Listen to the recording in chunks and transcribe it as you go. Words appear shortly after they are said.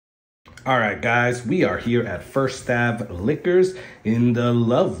All right, guys, we are here at First Ave Liquors in the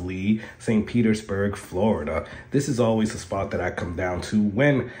lovely St. Petersburg, Florida. This is always a spot that I come down to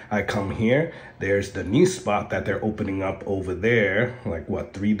when I come here. There's the new spot that they're opening up over there, like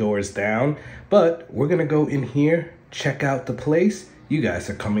what, 3 doors down. But we're gonna go in here, check out the place. You guys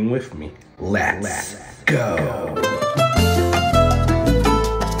are coming with me. Let's go.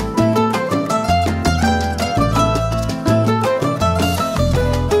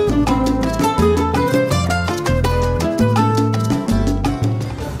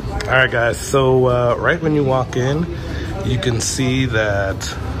 All right, guys, so right when you walk in, you can see that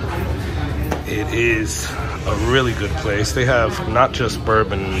it is a really good place. They have not just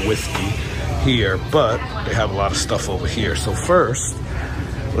bourbon and whiskey here, but they have a lot of stuff over here. So first,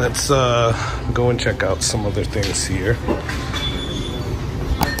 let's go and check out some other things here.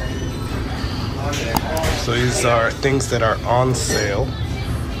 So these are things that are on sale.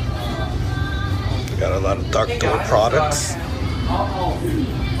 We got a lot of dark door products.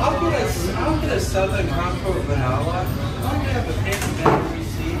 I'll get a Southern Comfort vanilla. I'll have a paper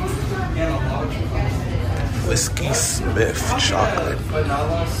receipt and a large one. Whiskey Smith chocolate.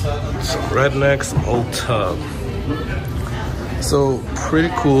 Some rednecks, some old tub. So pretty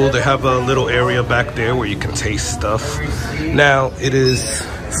cool. They have a little area back there where you can taste stuff. Now, it is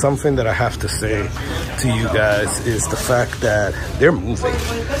something that I have to say to you guys is the fact that they're moving.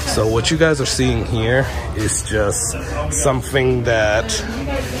 So what you guys are seeing here is just something that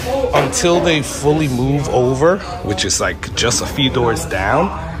until they fully move over, which is like just a few doors down,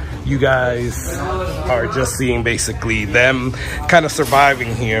 you guys are just seeing basically them kind of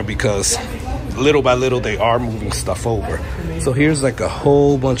surviving here because little by little they are moving stuff over. So here's like a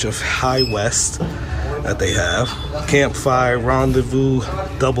whole bunch of High West that they have. Campfire, Rendezvous,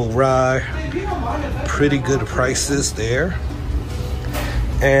 Double Rye. Pretty good prices there.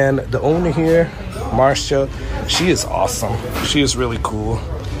 And the owner here, Marcia, she is awesome. She is really cool.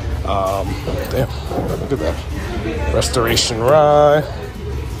 Damn, look at that. Restoration Rye.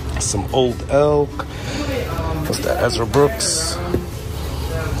 Some Old Elk. What's that? Ezra Brooks.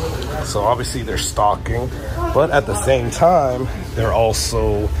 So obviously they're stocking, but at the same time, they're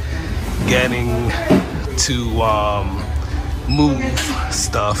also getting to move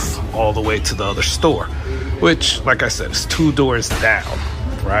stuff all the way to the other store, which, like I said, is 2 doors down,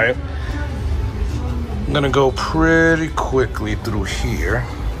 right? I'm gonna go pretty quickly through here.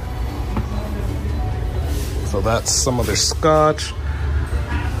 So that's some of their scotch.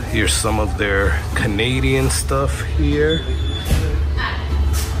 Here's some of their Canadian stuff here.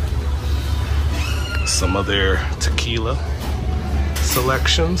 Some of their tequila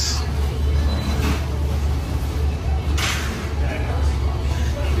selections.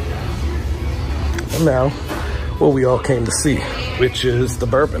 And now, what we all came to see, which is the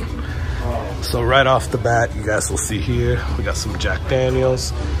bourbon. So right off the bat, you guys will see here, we got some Jack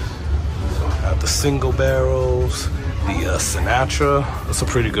Daniels, the single barrels, the Sinatra. That's a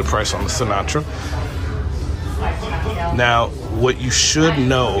pretty good price on the Sinatra. Now, what you should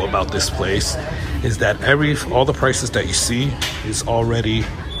know about this place is that all the prices that you see is already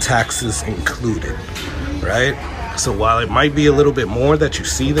taxes included, right? So while it might be a little bit more that you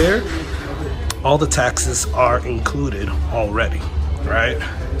see there, all the taxes are included already, right?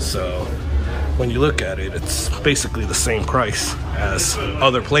 So when you look at it, it's basically the same price as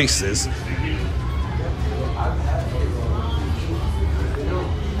other places.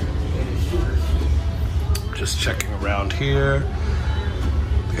 Just checking around here.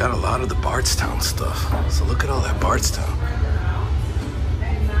 We got a lot of the Bardstown stuff. So look at all that Bardstown.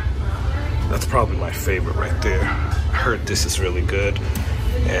 That's probably my favorite right there. I heard this is really good.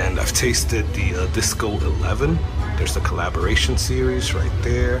 And I've tasted the Disco 11. There's the collaboration series right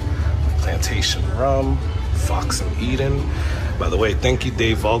there. Plantation Rum, Fox and Eden. By the way, thank you,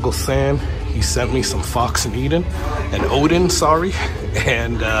 Dave Vogelsan. He sent me some Fox and Eden, and Odin, sorry.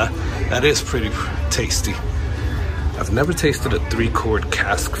 And that is pretty tasty. I've never tasted a 3-quart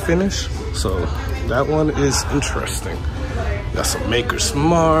cask finish, so that one is interesting. Got some Maker's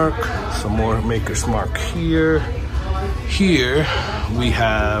Mark, some more Maker's Mark here. Here we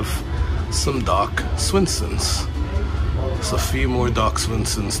have some Doc Swinsons. So a few more Doc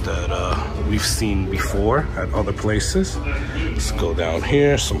Swinsons that we've seen before at other places. Let's go down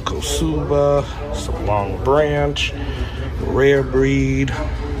here, some Kosuba, some Long Branch, Rare Breed,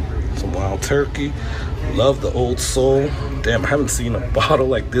 some Wild Turkey. Love the Old Soul. Damn, I haven't seen a bottle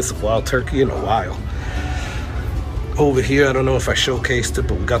like this of Wild Turkey in a while. Over here, I don't know if I showcased it,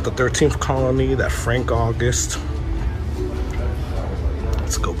 but we got the 13th Colony, that Frank August.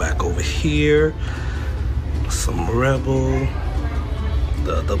 Let's go back over here. Some Rebel.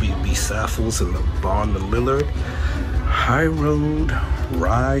 the WB Saffles and the Bond and Lillard. High Road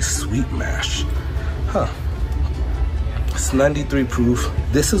Rye Sweet Mash. Huh. It's 93 proof.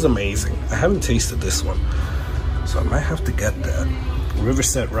 This is amazing. I haven't tasted this one, so I might have to get that.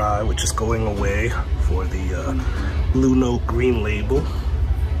 Riverset Rye, which is going away for the Blue Note Green Label.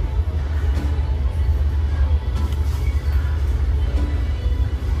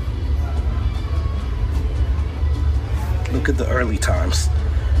 Look at the early times,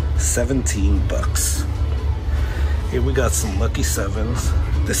 17 bucks. Here we got some Lucky Sevens.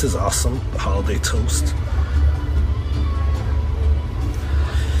 This is awesome, the holiday toast.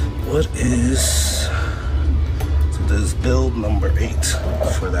 What is, so this is build number 8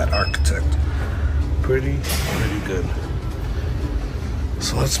 for that architect. Pretty good.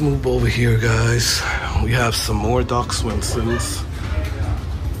 So let's move over here, guys. We have some more Doc Swinsons.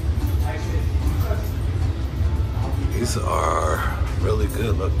 These are really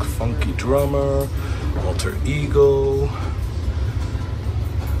good. Look, Funky Drummer, Alter Ego,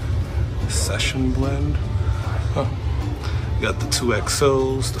 Session Blend. Huh. You got the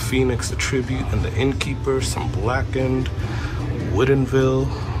 2XOs, the Phoenix, the Tribute, and the Innkeeper, some Blackened, Woodinville,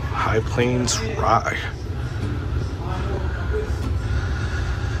 High Plains Rye.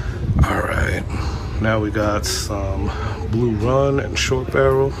 All right, now we got some Blue Run and Short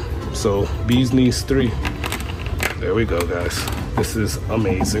Barrel. So Bees Knees 3. There we go, guys. This is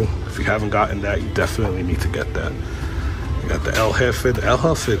amazing. If you haven't gotten that, you definitely need to get that. You got the El Jefe. The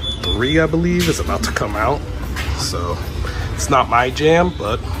El Jefe 3, I believe, is about to come out. So it's not my jam,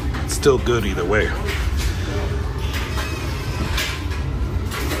 but it's still good either way.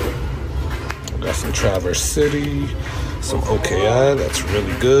 Got some Traverse City, some OKI, that's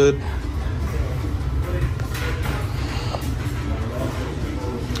really good.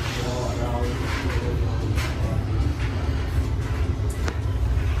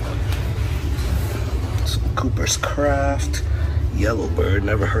 Cooper's Craft, Yellowbird,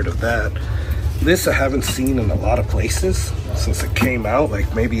 never heard of that. This I haven't seen in a lot of places since it came out,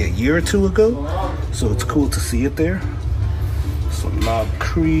 like maybe a year or two ago. So it's cool to see it there. Some Knob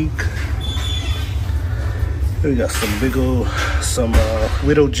Creek. We got some big old, some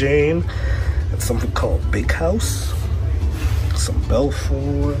Widow Jane, and something called Big House. Some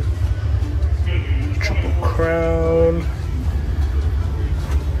Belfort, Triple Crown.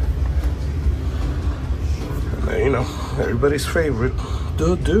 You know, everybody's favorite,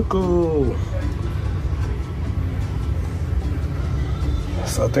 the Duco.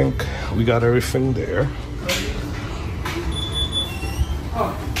 So I think we got everything there.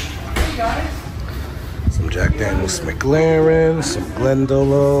 Some Jack Daniels McLaren, some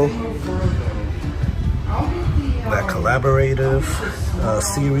Glendolo, that collaborative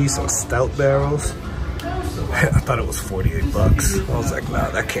series of stout barrels. I thought it was 48 bucks. I was like, nah,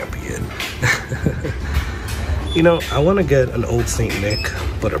 that can't be it. You know, I want to get an Old St. Nick,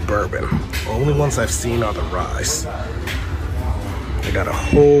 but a bourbon. The only ones I've seen are the ryes. They got a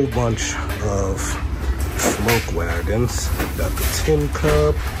whole bunch of smoke wagons. Got the Tin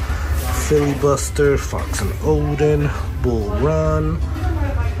Cup, Filibuster, Fox and Odin, Bull Run.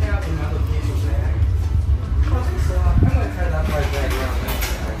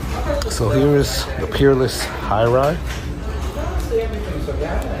 So here is the Peerless High Rye.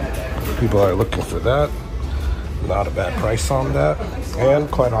 People are looking for that. Not a bad price on that. And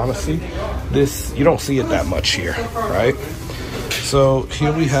quite honestly, this, you don't see it that much here, right? So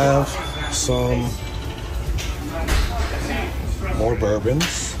here we have some more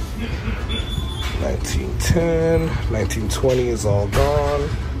bourbons. 1910, 1920 is all gone.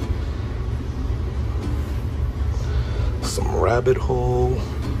 Some Rabbit Hole,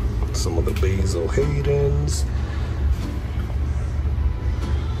 some of the Basil Haydens.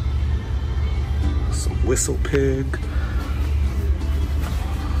 Whistle Pig,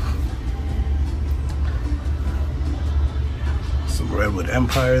 some Redwood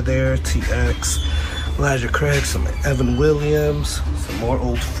Empire there, TX, Elijah Craig, some Evan Williams, some more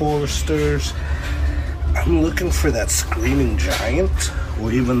Old Foresters. I'm looking for that Screaming Giant,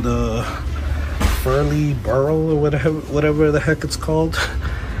 or even the Furley Burl, or whatever the heck it's called,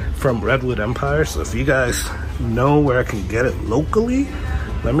 from Redwood Empire. So if you guys know where I can get it locally,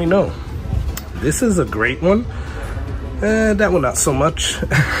 let me know. This is a great one. That one not so much.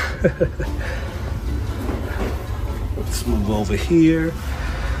 Let's move over here.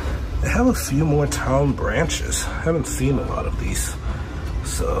 They have a few more town branches. I haven't seen a lot of these,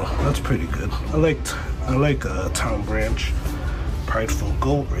 so that's pretty good. I like a town branch. Prideful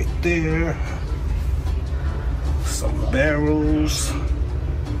Goat right there. Some barrels.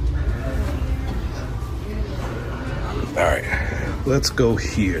 All right. let's go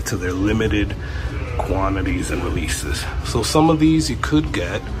here to their limited quantities and releases. So some of these you could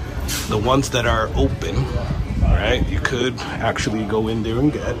get, the ones that are open, right? You could actually go in there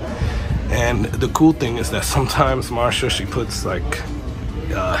and get. And the cool thing is that sometimes Marsha, she puts like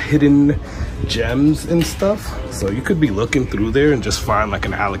hidden gems and stuff. So you could be looking through there and just find like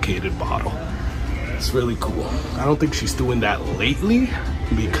an allocated bottle. It's really cool. I don't think she's doing that lately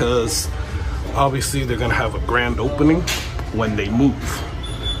because obviously they're gonna have a grand opening when they move.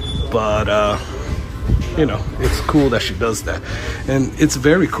 But you know, it's cool that she does that. And it's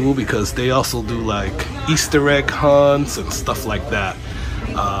very cool because they also do like Easter egg hunts and stuff like that.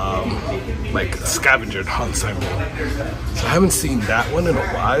 Like scavenger hunts, I mean. So I haven't seen that one in a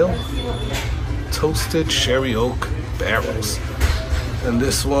while. Toasted cherry oak barrels. And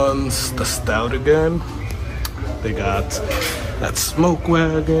this one's the stout again. They got that smoke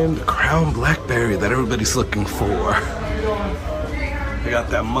wagon, the crown blackberry that everybody's looking for. They got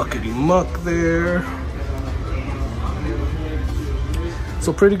that muckety muck there.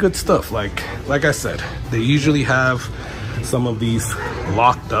 So pretty good stuff. Like I said, they usually have some of these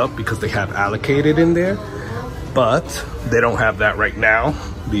locked up because they have allocated in there, but they don't have that right now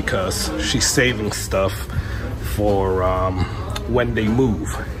because she's saving stuff for when they move.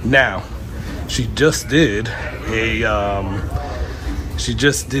 Now, she just did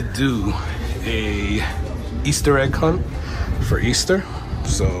do a Easter egg hunt for Easter,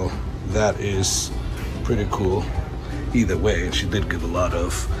 so that is pretty cool. Either way, and she did give a lot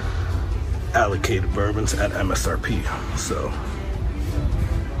of allocated bourbons at MSRP. So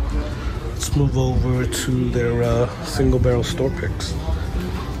let's move over to their single barrel store picks.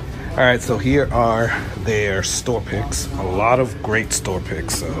 All right, so here are their store picks. A lot of great store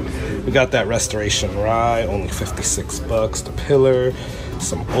picks. So we got that Restoration Rye, only 56 bucks. The Pillar,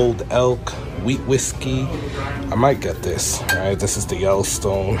 some Old Elk, wheat whiskey. I might get this. All right, this is the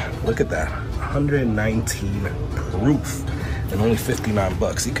Yellowstone. Look at that, 119 proof and only 59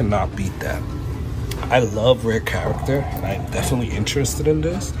 bucks. You cannot beat that. I love rare character and I'm definitely interested in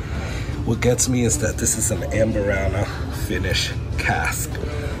this. What gets me is that this is an Amberana finish cask.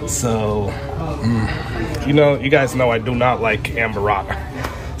 So, you know, you guys know I do not like Amberana.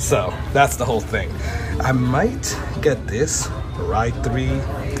 So that's the whole thing. I might get this Rye 3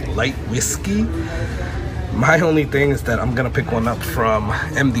 light whiskey. My only thing is that I'm gonna pick one up from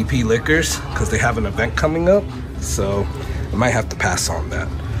MDP Liquors because they have an event coming up. So I might have to pass on that.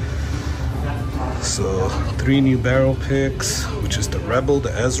 So 3 new barrel picks, which is the Rebel,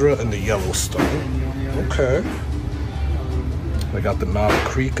 the Ezra, and the Yellowstone. Okay. I got the Knob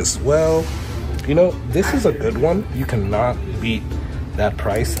Creek as well. You know, this is a good one. You cannot beat that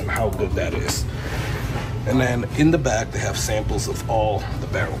price and how good that is. And then in the back, they have samples of all the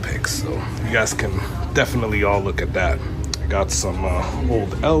barrel picks. So you guys can definitely all look at that. I got some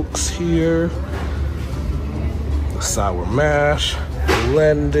Old Elks here. The Sour Mash,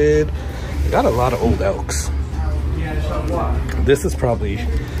 blended. I got a lot of Old Elks. This is probably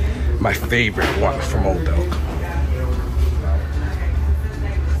my favorite one from Old Elk.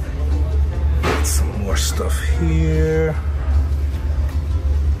 Got some more stuff here.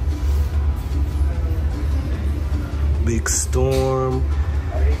 Big Storm,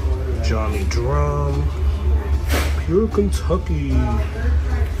 Johnny Drum, Pure Kentucky.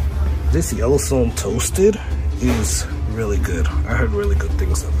 This Yellowstone Toasted is really good. I heard really good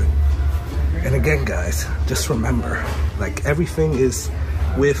things of it. And again, guys, just remember, like, everything is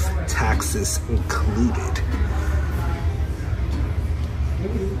with taxes included.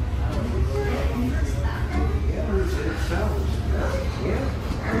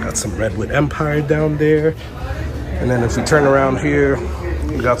 Got some Redwood Empire down there. And then if we turn around here,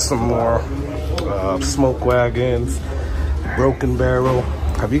 we got some more smoke wagons, Broken Barrel.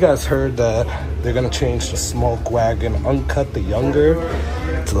 Have you guys heard that they're gonna change the smoke wagon uncut, the younger,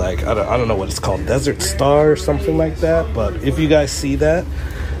 to like, I don't know what it's called, Desert Star or something like that. But if you guys see that,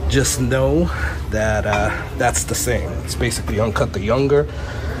 just know that that's the same. It's basically uncut, the younger.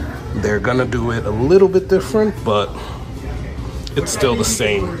 They're gonna do it a little bit different, but it's still the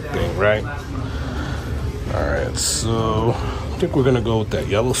same thing, right? All right, so I think we're gonna go with that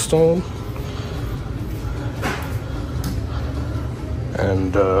Yellowstone.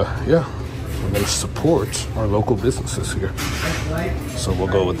 And yeah, we're gonna support our local businesses here. So we'll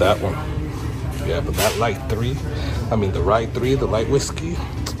go with that one. Yeah, but that Rye 3, the light whiskey,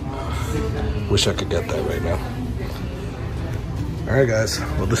 wish I could get that right now. All right, guys,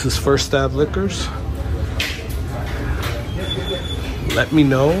 well, this is First Stab Liquors. Let me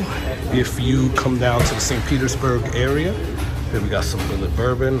know if you come down to the St. Petersburg area. Here we got some Billet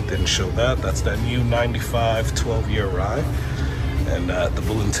Bourbon, didn't show that. That's that new 95 12-year rye. and the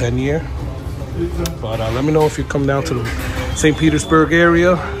Bull and 10 year. But let me know if you come down to the St. Petersburg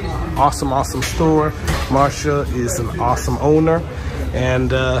area. Awesome, awesome store. Marsha is an awesome owner.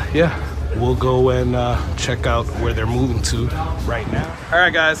 And yeah, we'll go and check out where they're moving to right now. All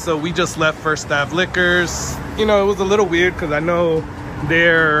right, guys, so we just left First Ave Liquors. You know, it was a little weird because I know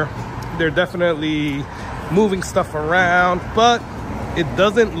they're definitely moving stuff around, but it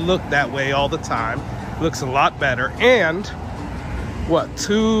doesn't look that way all the time. It looks a lot better. And what,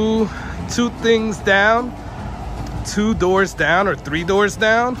 two things down, 2 doors down or 3 doors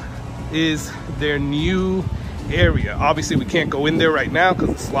down is their new area. Obviously we can't go in there right now because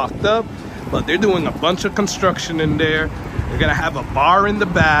it's locked up, but they're doing a bunch of construction in there. They're gonna have a bar in the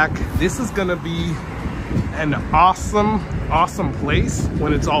back. This is gonna be an awesome place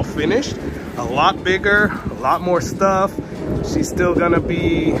when it's all finished. A lot bigger, a lot more stuff. She's still gonna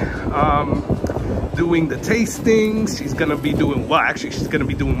be doing the tastings. She's gonna be doing, well, actually she's gonna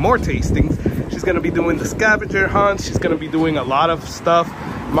be doing more tastings. She's gonna be doing the scavenger hunts. She's gonna be doing a lot of stuff.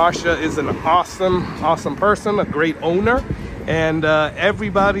 Marsha is an awesome person, a great owner, and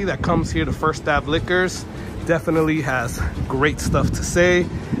everybody that comes here to First Ave Liquors definitely has great stuff to say.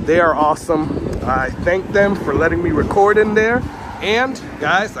 They are awesome. I thank them for letting me record in there. And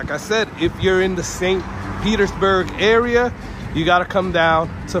guys, like I said, if you're in the St. Petersburg area, you got to come down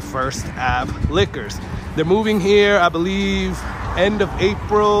to First Ave Liquors. They're moving here, I believe, end of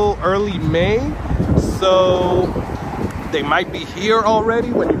April, early May. So they might be here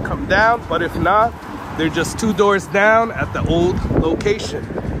already when you come down, but if not, they're just 2 doors down at the old location.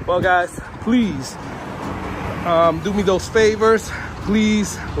 Well, guys, please do me those favors.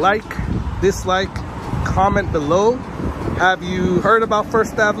 Please like, dislike, comment below. Have you heard about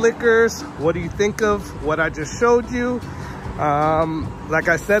First Ave Liquors? What do you think of what I just showed you? Like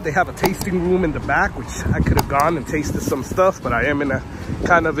I said, they have a tasting room in the back, which I could have gone and tasted some stuff, but I am in a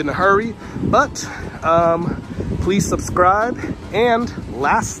kind of in a hurry. But please subscribe, and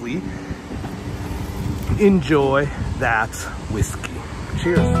lastly, enjoy that whiskey.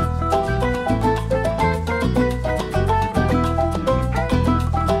 Cheers.